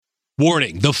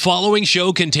Warning, the following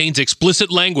show contains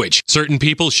explicit language. Certain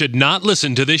people should not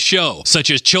listen to this show, such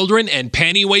as children and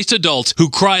panty-waist adults who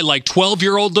cry like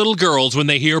 12-year-old little girls when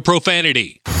they hear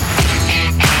profanity.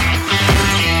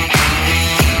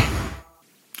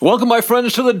 Welcome, my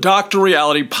friends, to the Dr.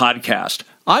 Reality Podcast.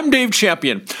 I'm Dave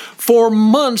Champion. For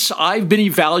months, I've been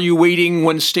evaluating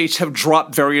when states have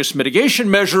dropped various mitigation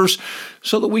measures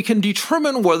so that we can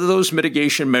determine whether those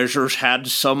mitigation measures had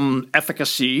some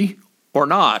efficacy or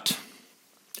not.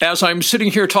 As I'm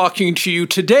sitting here talking to you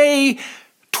today,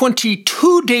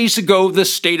 22 days ago, the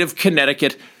state of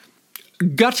Connecticut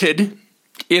gutted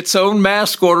its own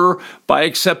mask order by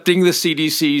accepting the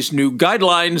CDC's new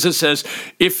guidelines that says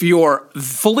if you're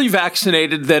fully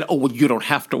vaccinated, then, you don't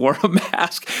have to wear a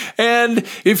mask. And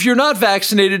if you're not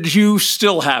vaccinated, you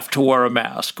still have to wear a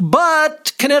mask.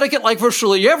 But Connecticut, like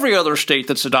virtually every other state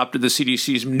that's adopted the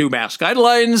CDC's new mask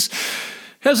guidelines,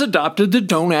 has adopted the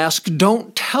don't ask,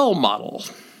 don't tell model.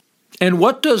 And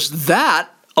what does that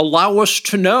allow us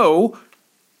to know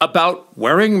about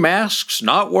wearing masks,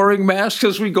 not wearing masks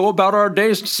as we go about our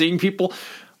days, seeing people,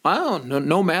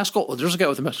 no mask. Oh, there's a guy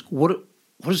with a mask. What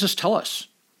does this tell us?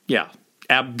 Yeah,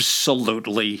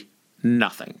 absolutely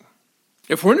nothing.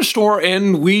 If we're in a store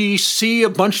and we see a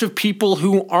bunch of people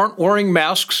who aren't wearing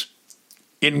masks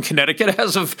in Connecticut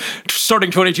as of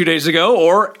starting 22 days ago,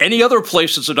 or any other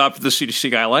place that's adopted the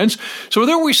CDC guidelines, so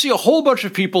there we see a whole bunch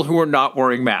of people who are not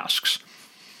wearing masks.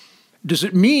 Does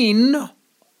it mean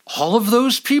all of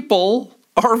those people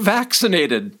are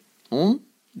vaccinated?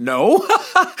 No.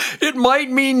 It might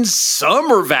mean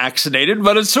some are vaccinated,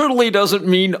 but it certainly doesn't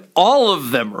mean all of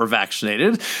them are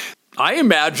vaccinated. I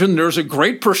imagine there's a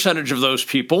great percentage of those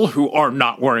people who are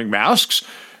not wearing masks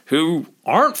who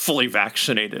aren't fully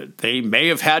vaccinated. They may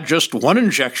have had just one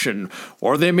injection,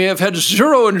 or they may have had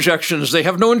 0 injections. They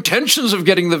have no intentions of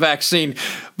getting the vaccine,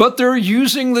 but they're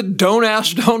using the don't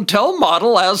ask, don't tell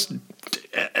model as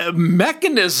a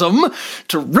mechanism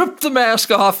to rip the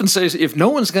mask off and say, if no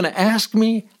one's going to ask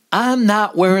me, I'm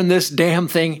not wearing this damn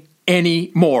thing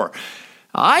anymore.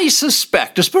 I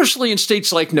suspect, especially in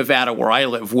states like Nevada, where I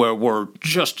live, where we're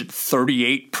just at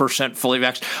 38% fully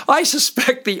vaccinated, I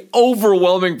suspect the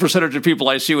overwhelming percentage of people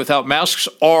I see without masks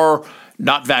are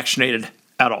not vaccinated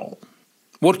at all.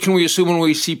 What can we assume when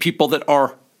we see people that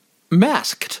are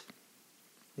masked?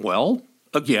 Well,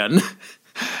 again,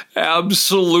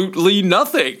 absolutely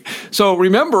nothing. So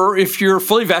remember, if you're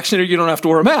fully vaccinated, you don't have to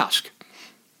wear a mask.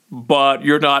 But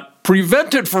you're not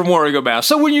prevented from wearing a mask.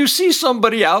 So when you see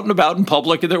somebody out and about in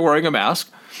public and they're wearing a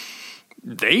mask,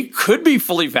 they could be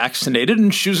fully vaccinated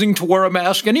and choosing to wear a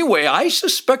mask anyway. I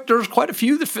suspect there's quite a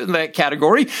few that fit in that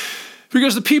category,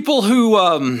 because the people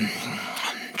who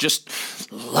just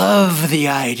love the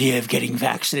idea of getting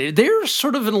vaccinated, they're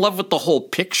sort of in love with the whole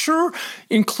picture,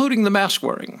 including the mask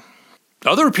wearing.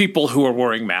 Other people who are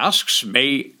wearing masks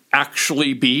may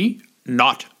actually be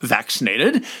not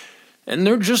vaccinated, and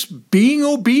they're just being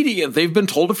obedient. They've been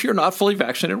told if you're not fully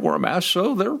vaccinated, wear a mask,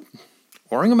 so they're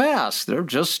wearing a mask. They're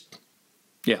just,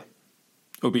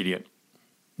 obedient.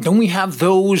 Then we have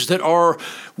those that are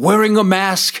wearing a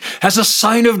mask as a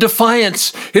sign of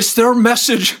defiance. It's their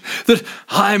message that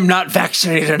I'm not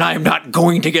vaccinated and I'm not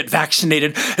going to get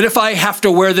vaccinated. And if I have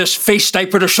to wear this face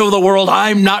diaper to show the world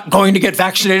I'm not going to get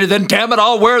vaccinated, then damn it,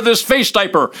 I'll wear this face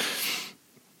diaper.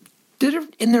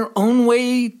 In their own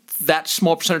way, that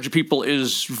small percentage of people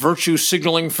is virtue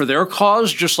signaling for their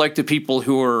cause, just like the people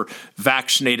who are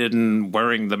vaccinated and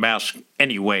wearing the mask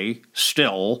anyway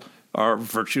still are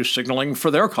virtue signaling for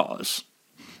their cause.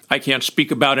 I can't speak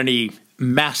about any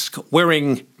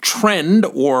mask-wearing trend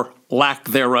or lack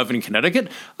thereof in Connecticut.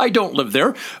 I don't live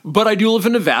there, but I do live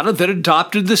in Nevada that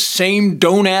adopted the same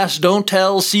don't ask, don't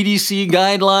tell CDC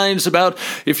guidelines about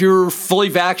if you're fully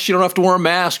vaxxed, you don't have to wear a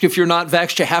mask. If you're not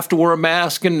vaxxed, you have to wear a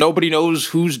mask, and nobody knows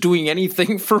who's doing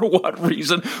anything for what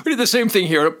reason. We did the same thing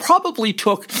here. It probably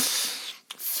took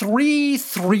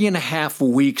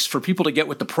 3.5 weeks for people to get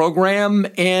with the program,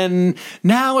 and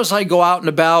now as I go out and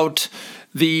about,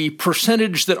 the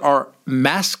percentage that are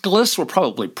maskless, we're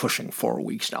probably pushing 4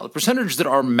 weeks now. The percentage that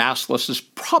are maskless is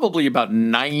probably about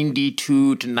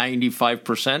 92 to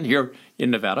 95% here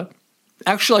in Nevada.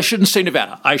 Actually, I shouldn't say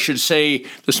Nevada. I should say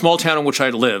the small town in which I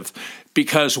live,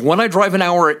 because when I drive an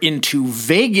hour into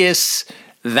Vegas,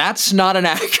 that's not an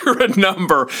accurate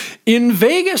number. In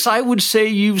Vegas, I would say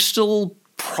you've still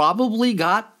probably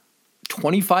got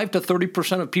 25 to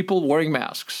 30% of people wearing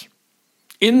masks.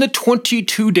 In the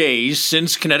 22 days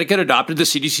since Connecticut adopted the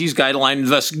CDC's guideline,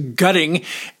 thus gutting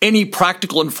any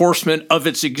practical enforcement of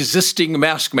its existing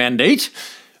mask mandate,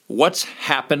 what's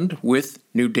happened with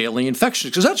new daily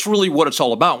infections, because that's really what it's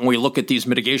all about when we look at these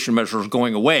mitigation measures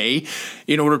going away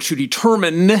in order to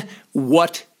determine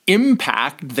what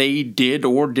impact they did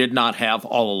or did not have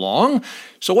all along.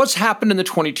 So what's happened in the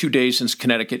 22 days since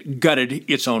Connecticut gutted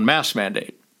its own mask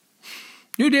mandate?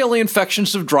 New daily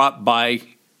infections have dropped by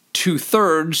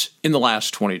 2/3 in the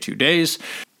last 22 days.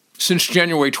 Since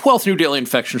January 12th, new daily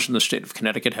infections in the state of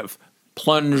Connecticut have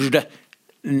plunged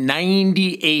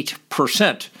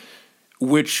 98%,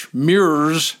 which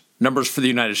mirrors numbers for the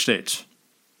United States.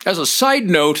 As a side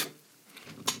note,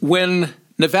 when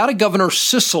Nevada Governor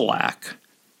Sisolak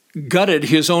gutted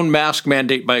his own mask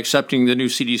mandate by accepting the new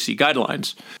CDC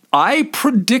guidelines, I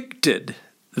predicted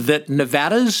that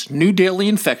Nevada's new daily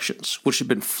infections, which had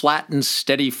been flat and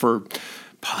steady for,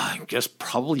 I guess,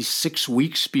 probably 6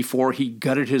 weeks before he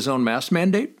gutted his own mask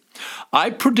mandate, I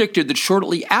predicted that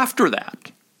shortly after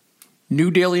that,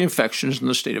 new daily infections in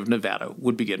the state of Nevada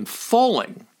would begin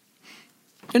falling.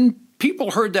 And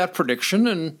people heard that prediction,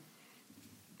 and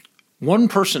one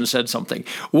person said something.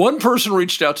 One person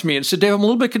reached out to me and said, Dave, I'm a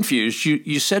little bit confused.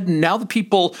 You said now the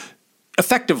people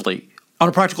effectively, on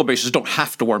a practical basis, don't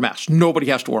have to wear masks. Nobody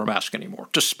has to wear a mask anymore,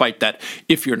 despite that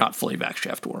if you're not fully vaxxed, you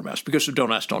have to wear a mask. Because of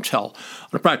don't ask, don't tell.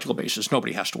 On a practical basis,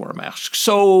 nobody has to wear a mask.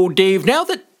 So, Dave, now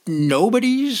that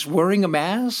nobody's wearing a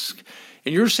mask,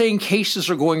 and you're saying cases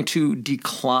are going to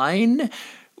decline,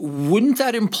 wouldn't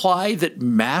that imply that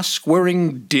mask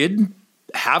wearing did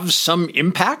have some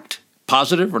impact,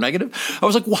 positive or negative? I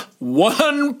was like,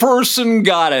 one person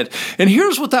got it. And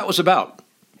here's what that was about.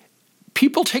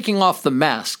 People taking off the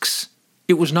masks,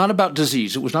 it was not about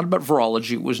disease. It was not about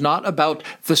virology. It was not about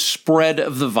the spread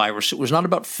of the virus. It was not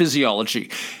about physiology.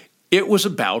 It was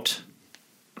about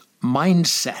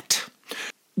mindset.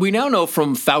 We now know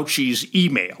from Fauci's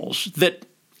emails that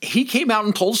he came out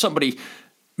and told somebody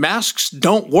masks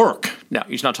don't work. Now,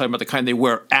 he's not talking about the kind they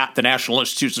wear at the National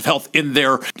Institutes of Health in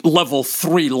their level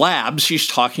 3 labs. He's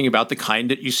talking about the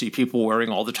kind that you see people wearing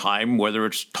all the time, whether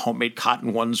it's homemade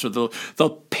cotton ones or the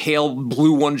pale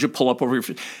blue ones you pull up over your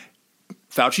face.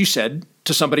 Fauci said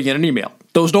to somebody in an email,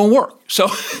 those don't work. So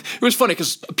it was funny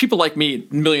because people like me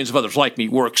and millions of others like me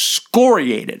were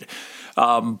excoriated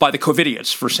by the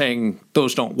COVIDiots for saying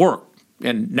those don't work.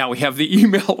 And now we have the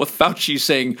email with Fauci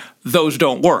saying those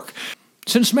don't work.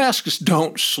 Since masks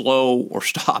don't slow or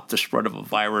stop the spread of a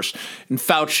virus, and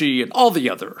Fauci and all the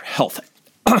other health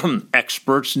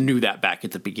experts knew that back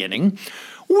at the beginning,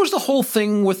 what was the whole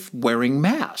thing with wearing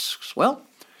masks? Well,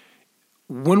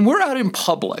 when we're out in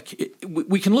public,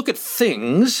 we can look at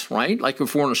things, right? Like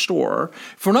if we're in a store.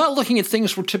 If we're not looking at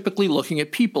things, we're typically looking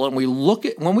at people. And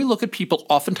when we look at people,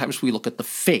 oftentimes we look at the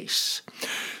face.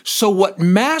 So what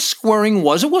mask wearing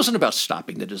was, it wasn't about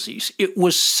stopping the disease. It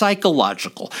was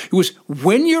psychological. It was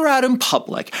when you're out in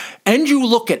public and you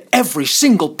look at every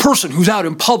single person who's out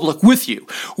in public with you,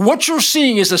 what you're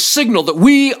seeing is a signal that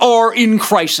we are in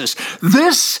crisis.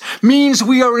 This means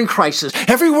we are in crisis.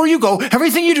 Everywhere you go,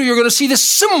 everything you do, you're going to see the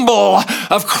symbol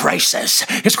of crisis.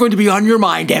 It's going to be on your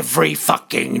mind every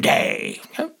fucking day.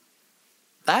 Okay?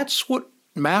 That's what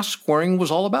mask wearing was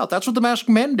all about. That's what the mask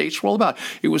mandates were all about.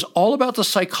 It was all about the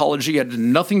psychology. It had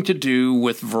nothing to do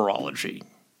with virology.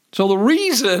 So the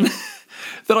reason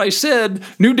that I said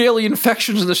new daily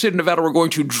infections in the state of Nevada were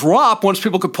going to drop once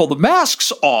people could pull the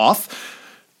masks off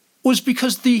was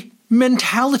because the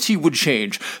mentality would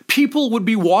change. People would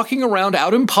be walking around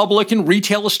out in public in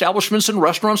retail establishments and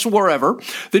restaurants or wherever.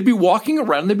 They'd be walking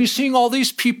around and they'd be seeing all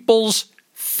these people's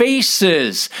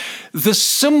faces. The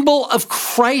symbol of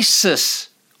crisis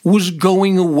was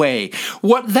going away.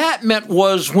 What that meant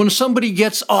was when somebody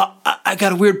gets, I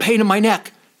got a weird pain in my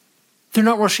neck, they're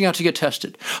not rushing out to get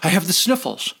tested. I have the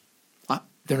sniffles.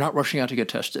 They're not rushing out to get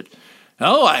tested.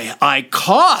 Oh, I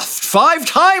coughed 5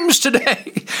 times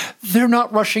today. They're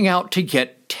not rushing out to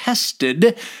get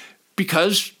tested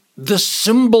because the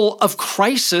symbol of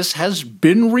crisis has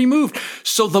been removed.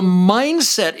 So the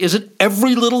mindset isn't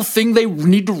every little thing they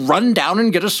need to run down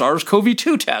and get a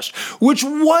SARS-CoV-2 test, which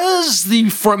was the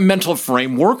mental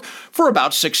framework for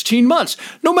about 16 months.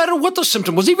 No matter what the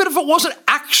symptom was, even if it wasn't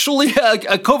actually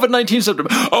a COVID-19 symptom.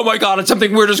 Oh my God, it's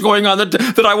something weird is going on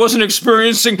that I wasn't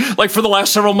experiencing like for the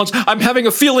last several months. I'm having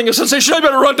a feeling, a sensation. I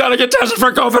better run down and get tested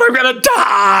for COVID. I'm going to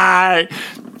die.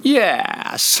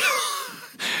 Yes.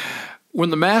 When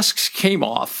the masks came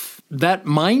off, that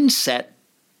mindset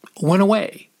went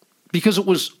away because it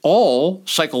was all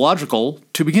psychological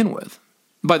to begin with.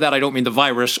 By that, I don't mean the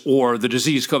virus or the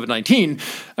disease COVID-19.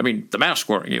 I mean the mask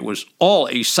wearing. It was all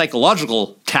a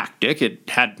psychological tactic. It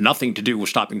had nothing to do with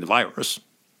stopping the virus.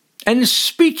 And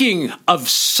speaking of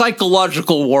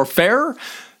psychological warfare,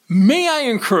 May I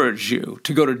encourage you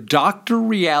to go to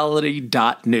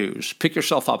drreality.news. Pick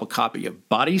yourself up a copy of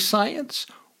Body Science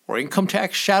or Income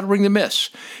Tax Shattering the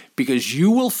Myths, because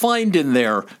you will find in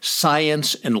there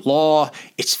science and law.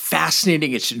 It's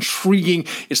fascinating. It's intriguing.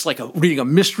 It's like reading a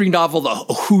mystery novel, the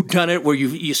whodunit, where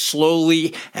you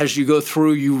slowly, as you go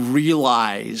through, you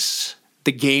realize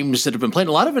the games that have been played.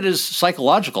 A lot of it is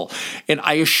psychological. And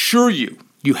I assure you,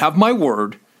 you have my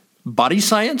word, Body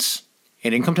Science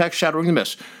and Income Tax Shattering the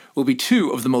Myths will be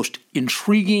two of the most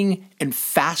intriguing and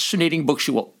fascinating books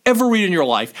you will ever read in your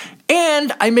life.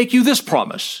 And I make you this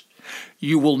promise.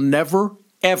 You will never,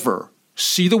 ever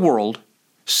see the world,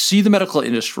 see the medical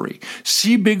industry,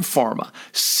 see big pharma,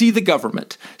 see the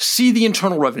government, see the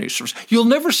Internal Revenue Service. You'll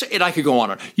never see, and I could go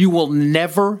on. You will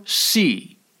never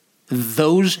see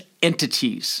those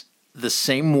entities the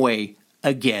same way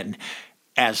again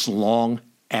as long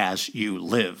as you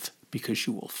live, because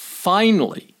you will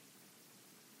finally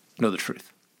know the truth.